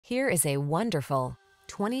Here is a wonderful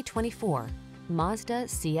 2024 Mazda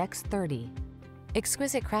CX-30.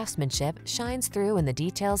 Exquisite craftsmanship shines through in the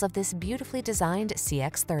details of this beautifully designed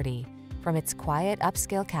CX-30. From its quiet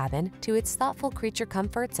upscale cabin to its thoughtful creature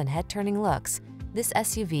comforts and head-turning looks, this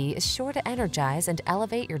SUV is sure to energize and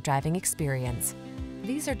elevate your driving experience.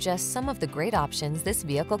 These are just some of the great options this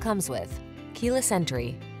vehicle comes with: keyless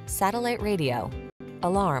entry, satellite radio,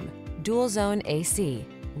 alarm, dual-zone AC,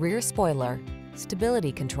 rear spoiler,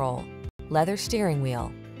 stability control, leather steering wheel,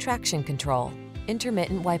 traction control,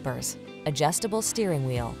 intermittent wipers, adjustable steering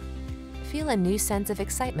wheel. Feel a new sense of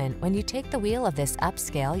excitement when you take the wheel of this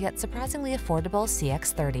upscale yet surprisingly affordable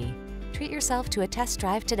CX-30. Treat yourself to a test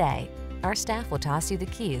drive today. Our staff will toss you the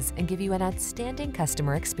keys and give you an outstanding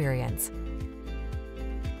customer experience.